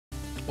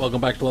Welcome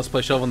back to Let's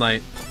Play Shovel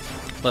Knight.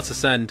 Let's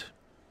ascend.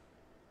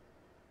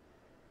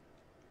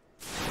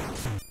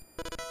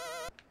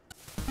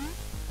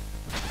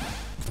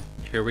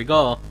 Here we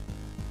go.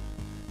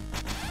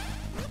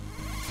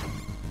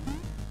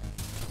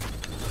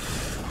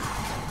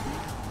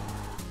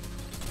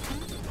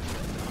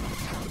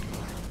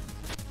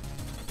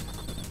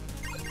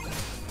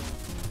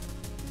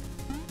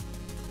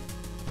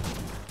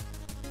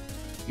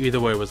 Either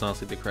way was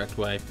honestly the correct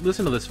way.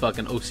 Listen to this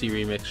fucking OC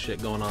remix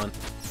shit going on.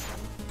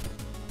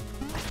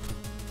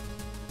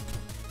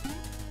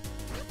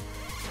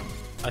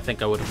 I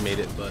think I would have made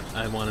it, but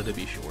I wanted to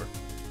be sure.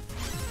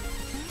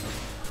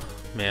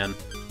 Man.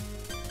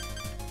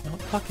 No,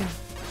 fucking...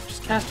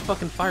 Just cast a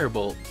fucking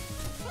firebolt.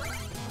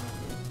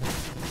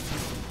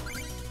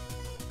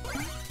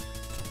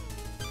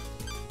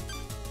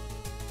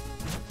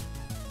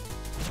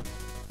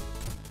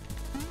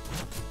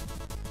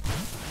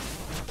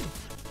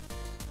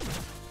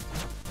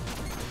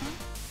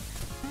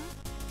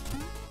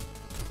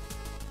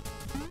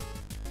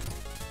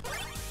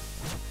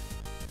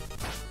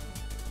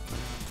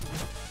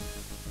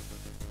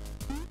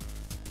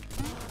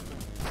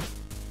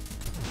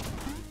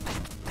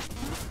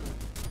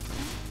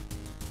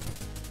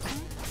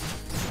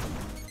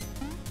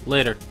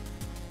 Later.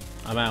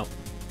 I'm out.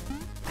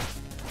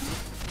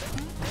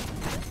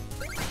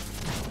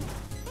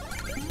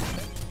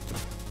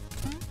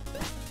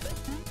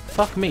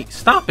 Fuck me.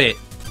 Stop it!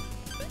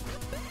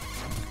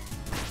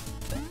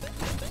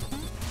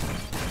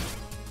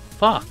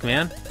 Fuck,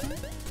 man.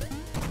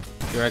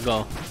 Here I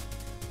go.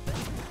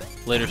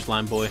 Later,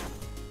 slime boy.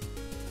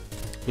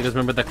 You guys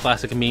remember that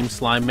classic meme,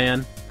 Slime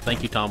Man?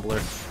 Thank you, Tumblr.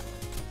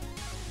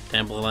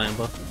 Tambla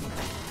Lamba.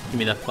 Give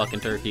me that fucking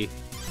turkey.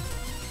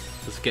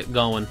 Let's get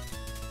going.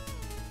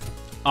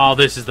 Oh,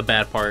 this is the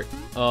bad part.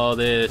 Oh,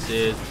 this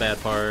is the bad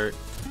part.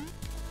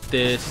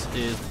 This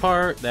is the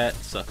part that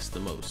sucks the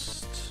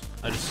most.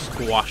 I just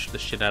squashed the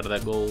shit out of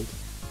that gold.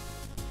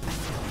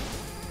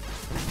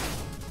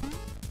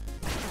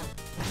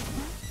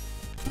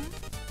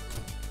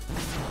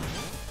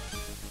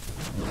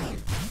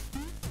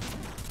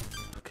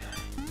 Okay.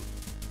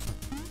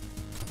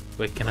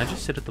 Wait, can I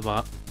just sit at the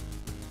bottom?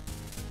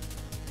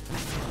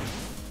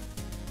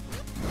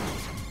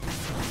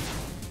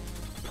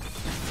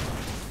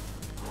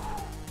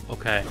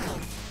 Okay.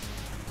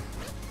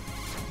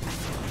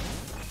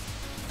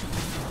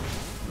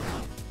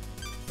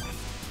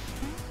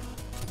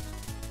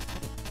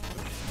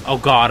 Oh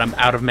god, I'm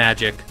out of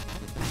magic.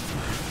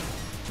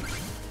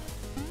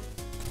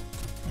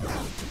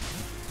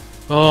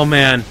 Oh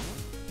man,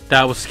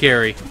 that was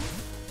scary.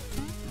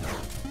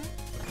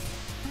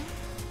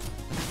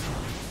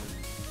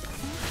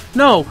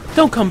 No,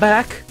 don't come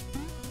back.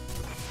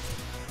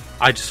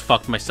 I just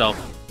fucked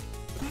myself.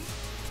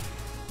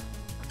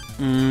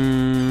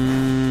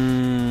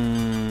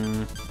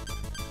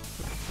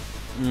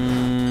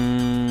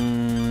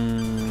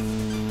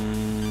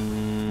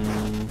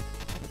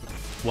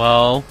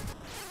 Well,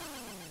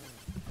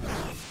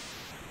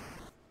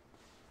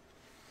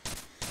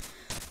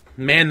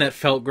 man, that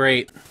felt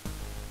great.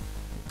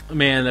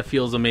 Man, that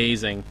feels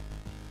amazing.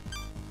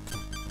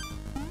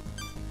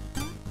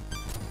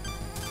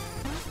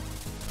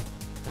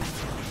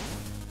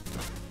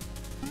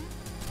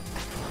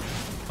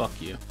 Fuck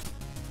you.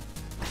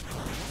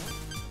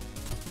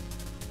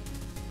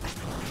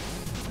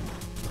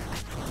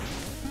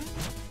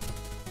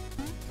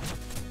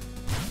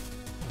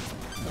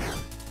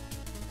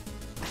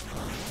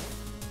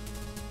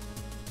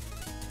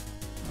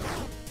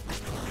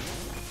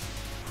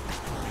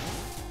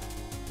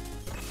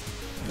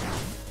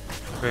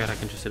 Great, I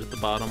can just sit at the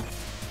bottom.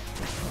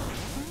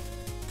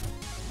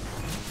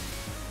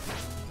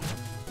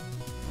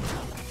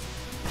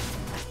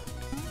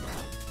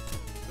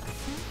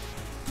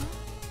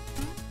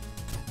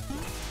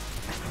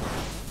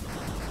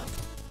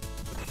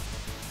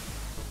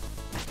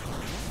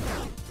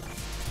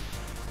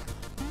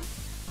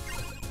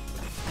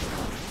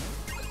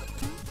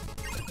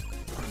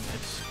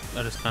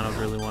 I just kind of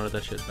really wanted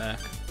that shit back.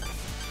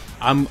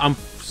 I'm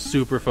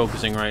super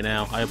focusing right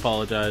now. I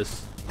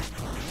apologize.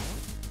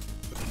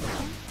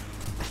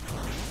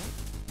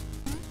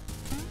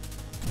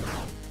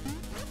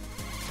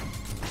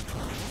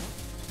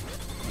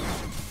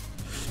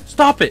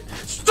 Stop it!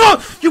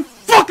 Stop! You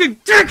fucking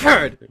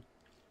dickhead!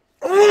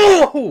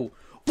 Oh!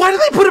 Why did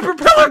they put a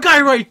propeller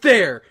guy right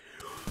there?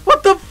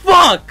 What the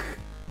fuck?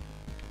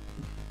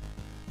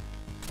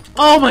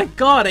 Oh my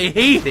god, I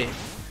hate it.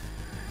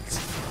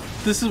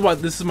 This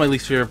is my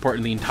least favorite part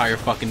in the entire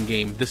fucking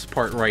game. This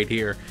part right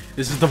here.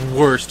 This is the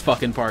worst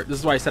fucking part. This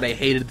is why I said I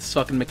hated this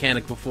fucking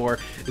mechanic before.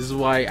 This is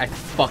why I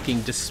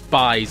fucking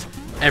despise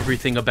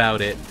everything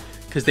about it.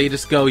 Because they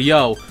just go,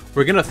 yo,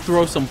 we're gonna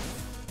throw some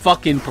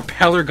fucking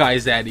propeller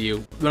guys at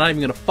you. We're not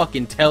even gonna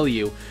fucking tell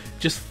you.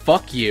 Just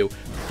fuck you.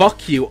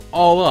 Fuck you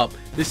all up.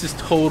 This is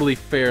totally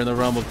fair in the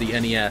realm of the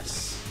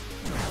NES.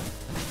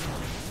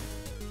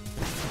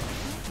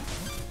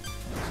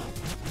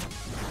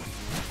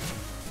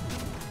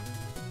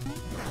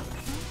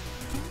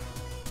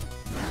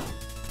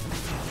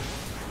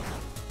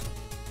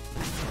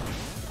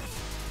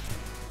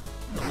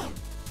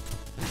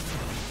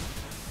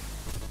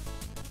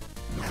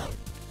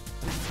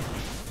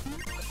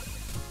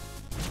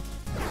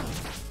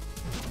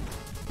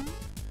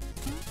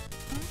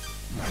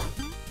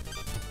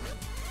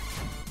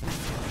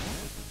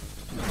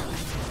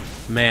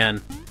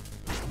 Man.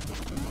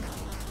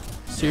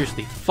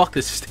 Seriously, fuck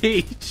this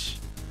stage.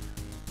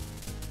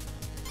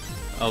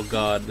 Oh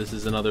god, this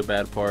is another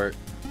bad part.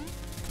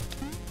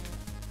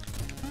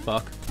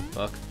 Fuck,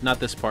 fuck. Not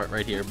this part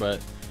right here, but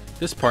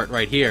this part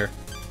right here.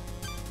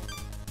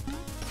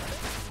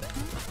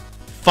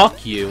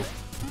 Fuck you.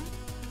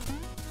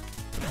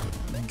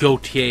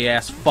 Goatee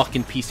ass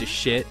fucking piece of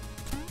shit.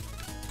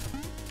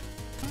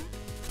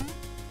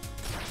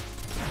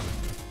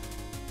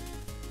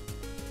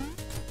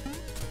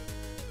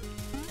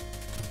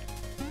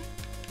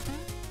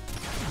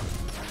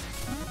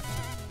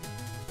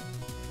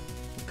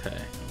 Okay.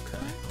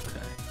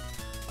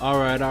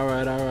 Alright.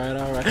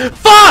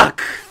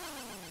 Fuck!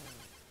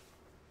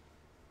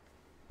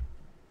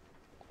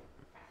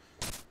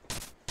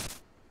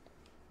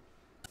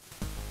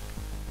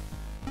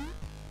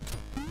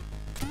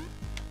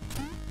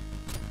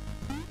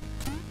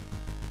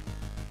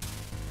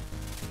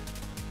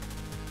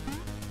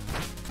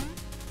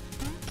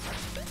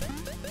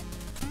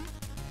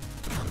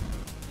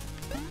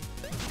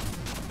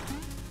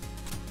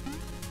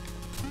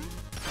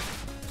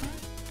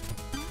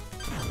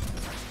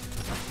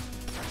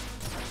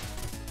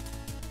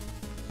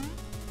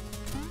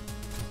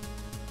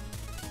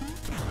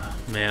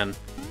 Man.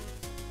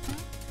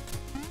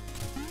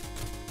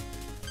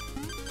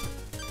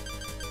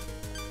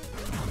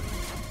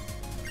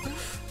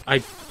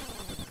 I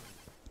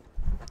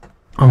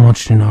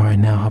want you to know right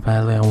now how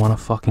badly I want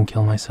to fucking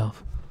kill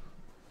myself.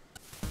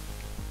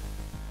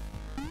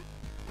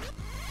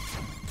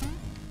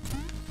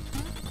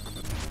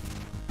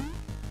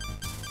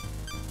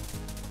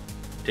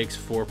 Takes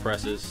 4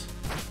 presses.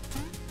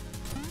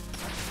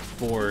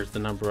 4 is the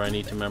number I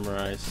need to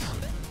memorize.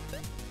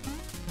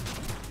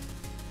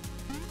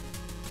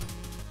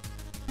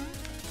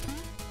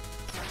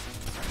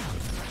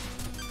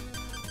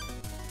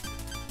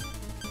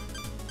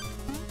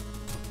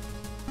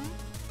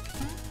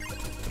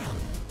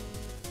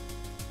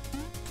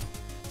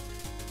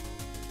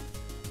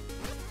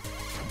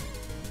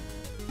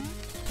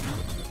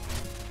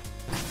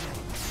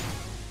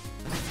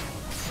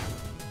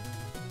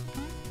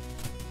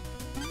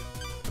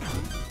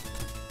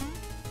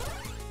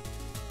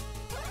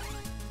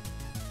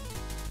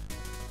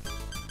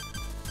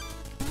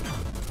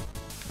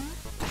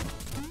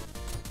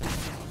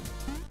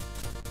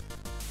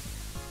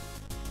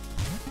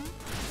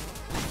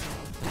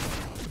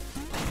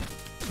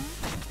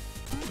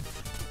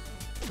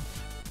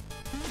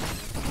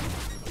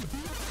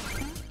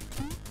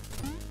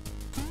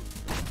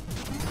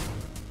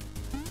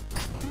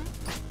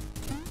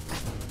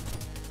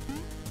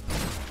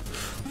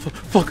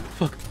 Fuck.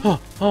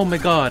 Oh my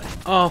god.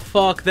 Oh,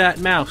 fuck that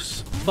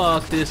mouse.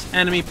 Fuck this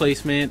enemy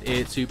placement.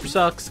 It super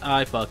sucks.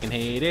 I fucking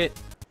hate it.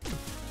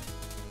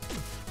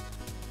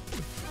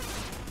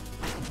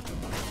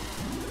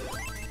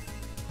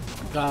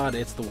 God,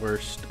 it's the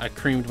worst. I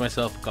creamed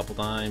myself a couple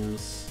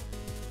times.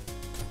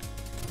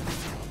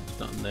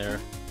 Done there.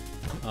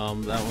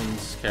 That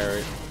one's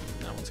carrot.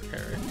 That one's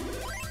carrot.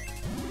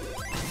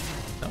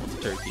 That one's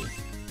turkey.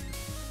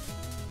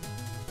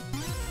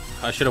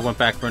 I should have went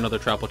back for another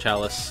Tropical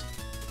Chalice.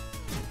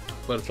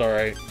 But it's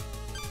alright.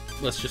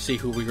 Let's just see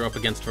who we go up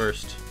against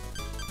first.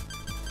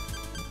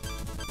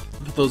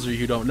 For those of you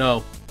who don't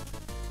know,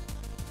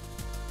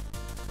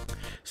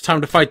 it's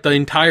time to fight the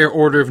entire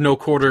Order of No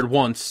Quarter at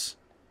once.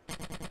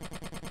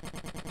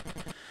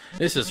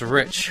 This is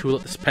Rich, who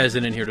let this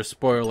peasant in here to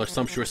spoil our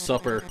sumptuous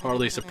supper.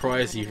 Hardly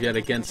surprised you've yet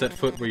again set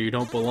foot where you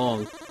don't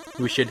belong.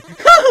 We should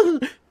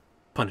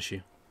punish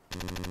you.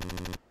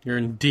 You're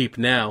in deep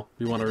now.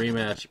 We want a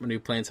rematch. My new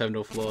plans have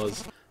no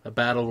flaws. A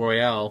battle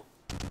royale.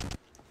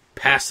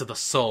 Passive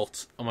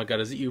assault. Oh my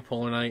god, is it you,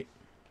 Polar Knight?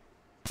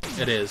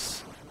 It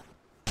is.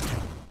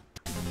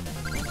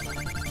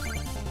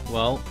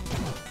 Well.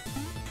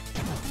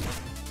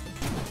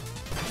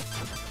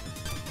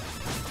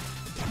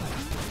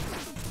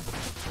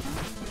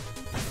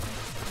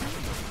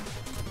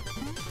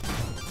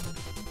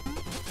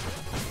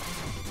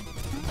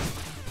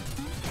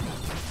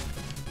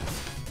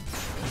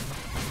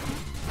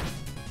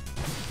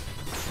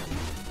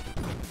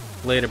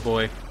 Later,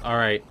 boy.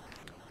 Alright.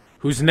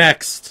 Who's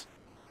next?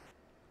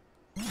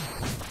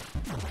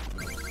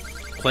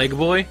 Plague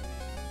Boy?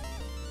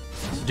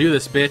 Let's do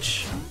this,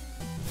 bitch.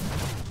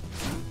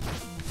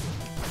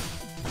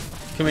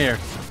 Come here.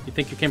 You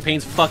think your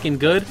campaign's fucking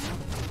good?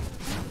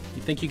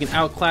 You think you can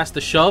outclass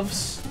the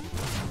shoves?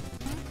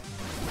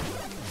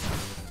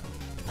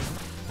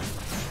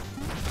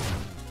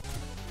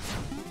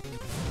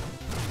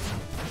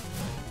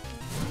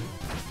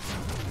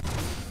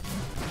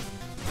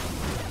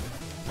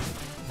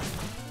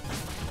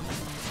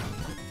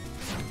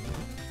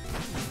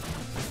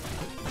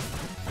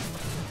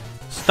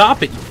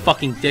 Stop it, you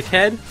fucking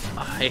dickhead!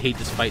 Oh, I hate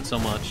this fight so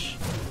much.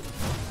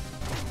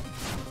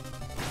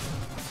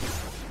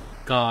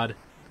 God.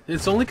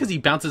 It's only because he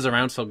bounces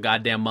around so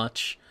goddamn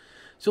much.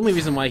 It's the only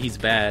reason why he's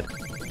bad.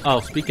 Oh,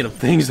 speaking of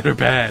things that are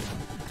bad.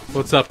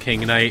 What's up,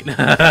 King Knight?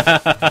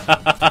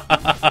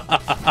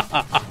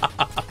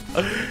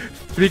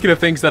 Speaking of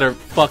things that are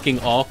fucking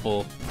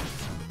awful,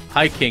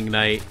 hi King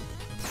Knight.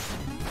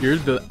 You're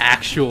the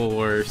actual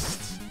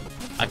worst.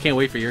 I can't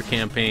wait for your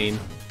campaign.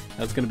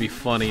 That's gonna be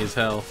funny as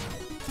hell.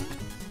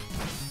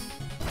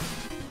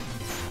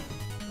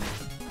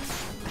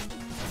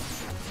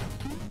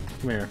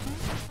 Come here.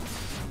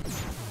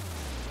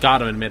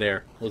 Got him in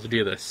midair. Let's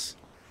do this.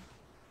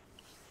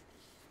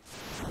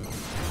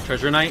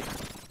 Treasure Knight?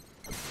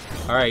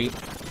 Alright.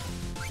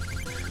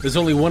 There's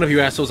only one of you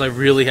assholes I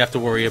really have to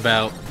worry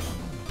about.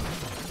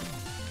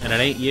 And it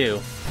ain't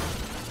you.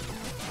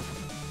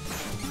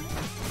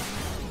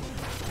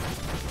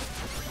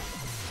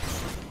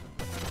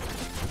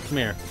 Come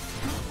here.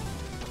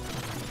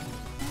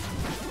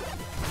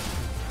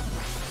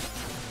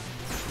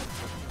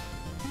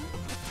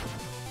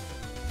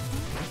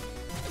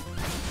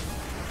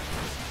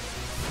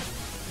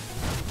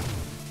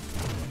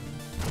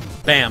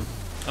 Bam.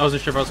 I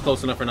wasn't sure if I was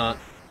close enough or not.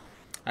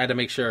 I had to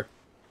make sure.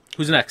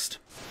 Who's next?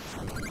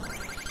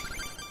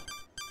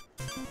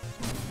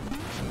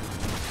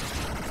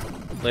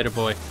 Later,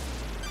 boy.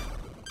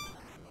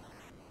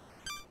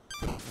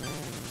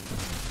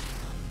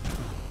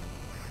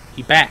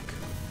 He back.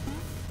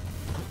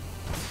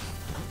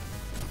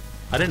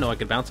 I didn't know I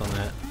could bounce on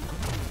that.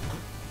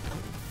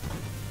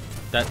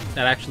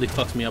 That actually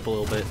fucks me up a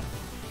little bit.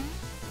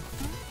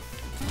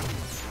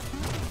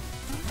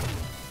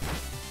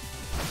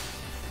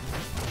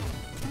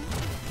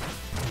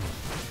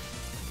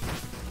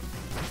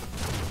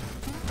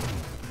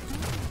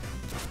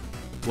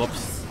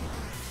 Whoops.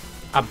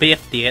 I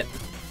biffed it.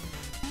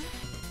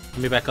 Let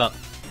me back up.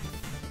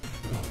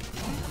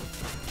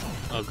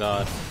 Oh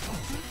god.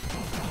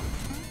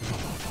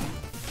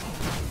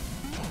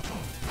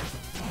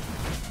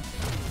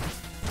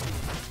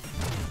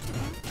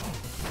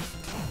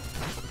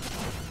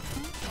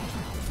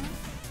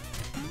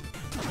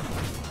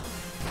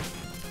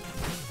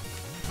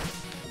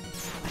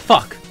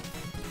 Fuck!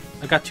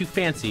 I got too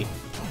fancy.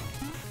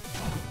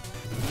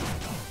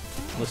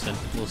 Listen,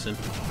 listen.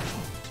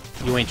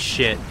 You ain't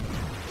shit.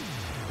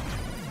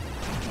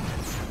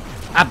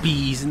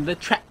 Bees in the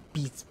trap,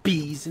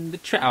 bees in the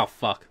trap. Oh,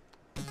 fuck.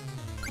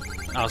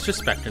 Oh, it's just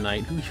Spectre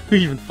Knight. Who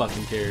even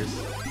fucking cares?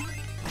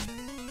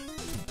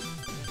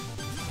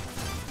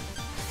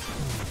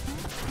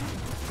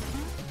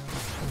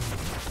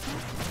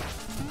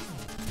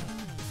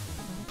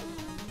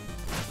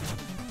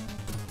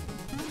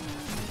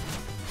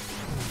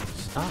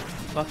 Stop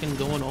fucking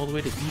going all the way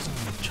to East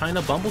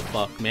China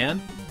Bumblefuck,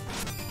 man.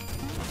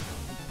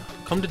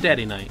 Come to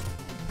Daddy Knight.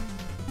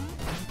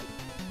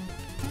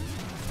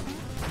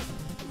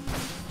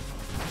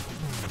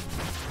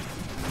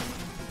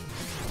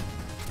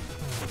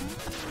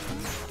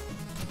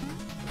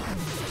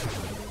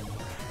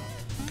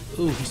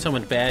 Ooh, he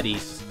summoned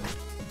baddies.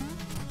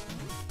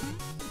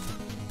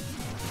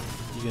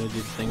 You gonna do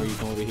the thing where you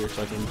come over here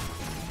so I can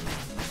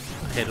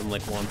hit him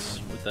like once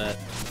with that?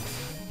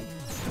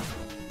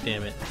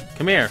 Damn it.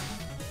 Come here!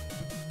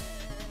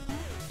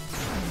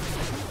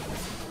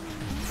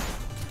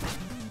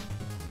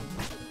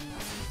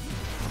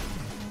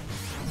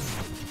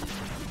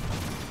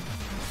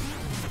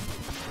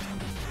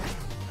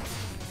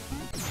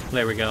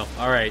 There we go.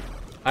 Alright.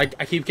 I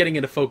keep getting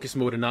into focus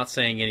mode and not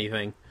saying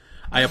anything.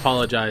 I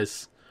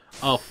apologize.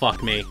 Oh,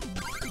 fuck me.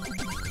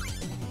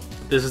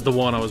 This is the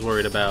one I was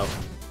worried about.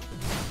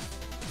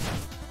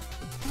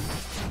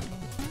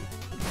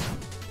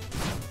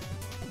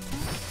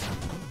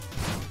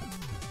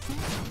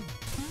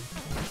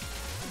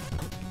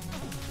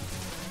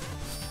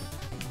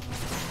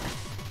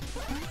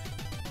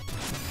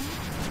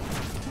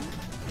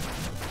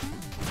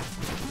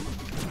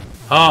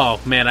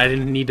 Oh, man, I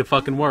didn't need to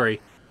fucking worry.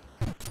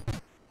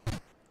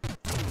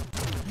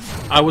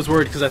 I was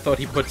worried because I thought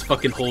he puts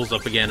fucking holes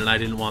up again, and I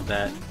didn't want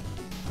that.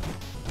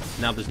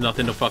 Now there's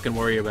nothing to fucking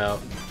worry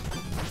about.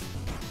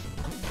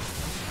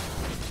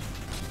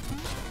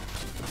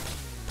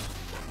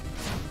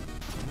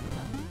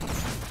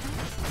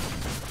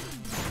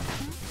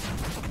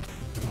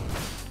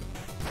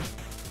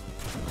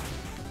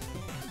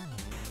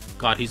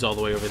 God, he's all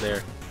the way over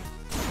there.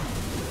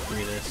 Give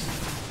me this.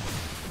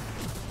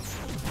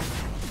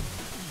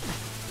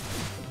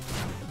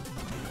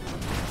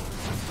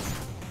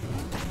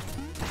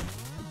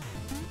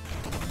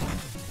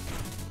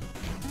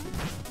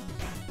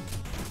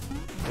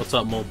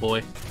 What's up, mole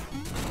boy?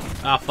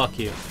 Ah, fuck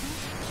you.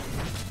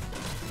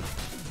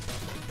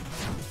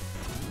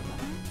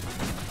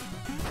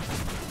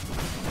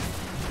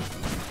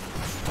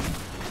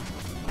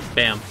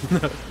 Bam.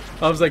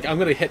 I was like, I'm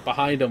gonna hit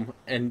behind him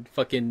and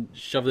fucking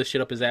shove this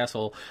shit up his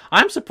asshole.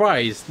 I'm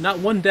surprised. Not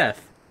one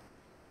death.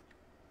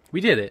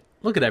 We did it.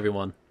 Look at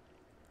everyone.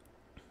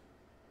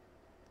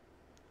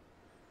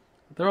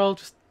 They're all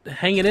just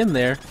hanging in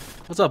there.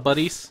 What's up,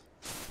 buddies?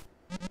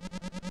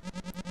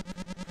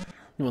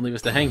 You wouldn't leave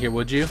us to hang here,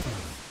 would you?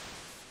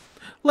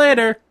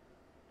 Later!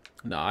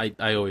 No, I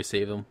always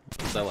save them,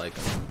 because I like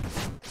them.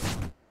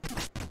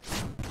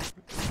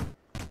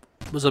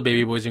 What's up,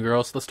 baby boys and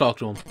girls? Let's talk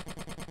to them.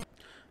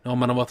 No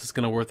amount of wealth is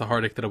going to worth the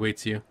heartache that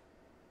awaits you.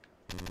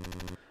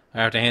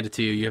 I have to hand it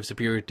to you. You have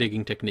superior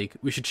digging technique.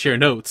 We should share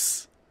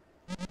notes.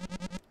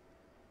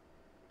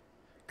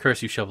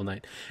 Curse you, Shovel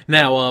Knight.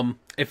 Now,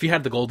 if you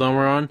had the gold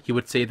armor on, he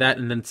would say that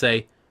and then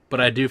say, but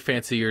I do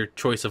fancy your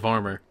choice of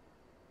armor.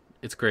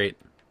 It's great.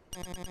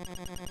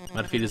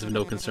 My defeat is of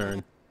no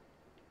concern.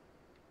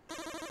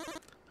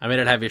 I may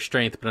not have your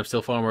strength, but I'm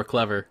still far more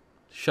clever.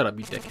 Shut up,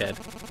 you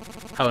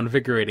dickhead. How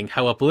invigorating,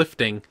 how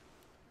uplifting.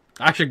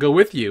 I should go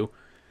with you.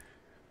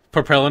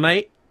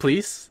 Propellanite,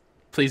 please?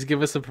 Please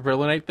give us a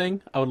Propellanite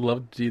thing? I would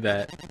love to do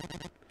that.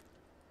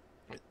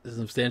 There's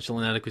substantial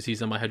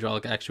inadequacies on my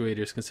hydraulic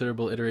actuators.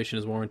 Considerable iteration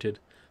is warranted.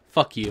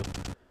 Fuck you.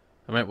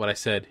 I meant what I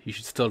said. You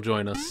should still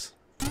join us.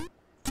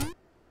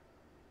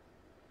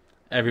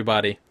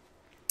 Everybody.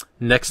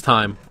 Next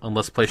time on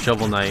Let's Play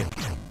Shovel Knight.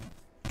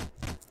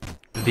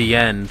 The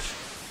end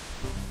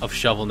of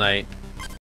Shovel Knight.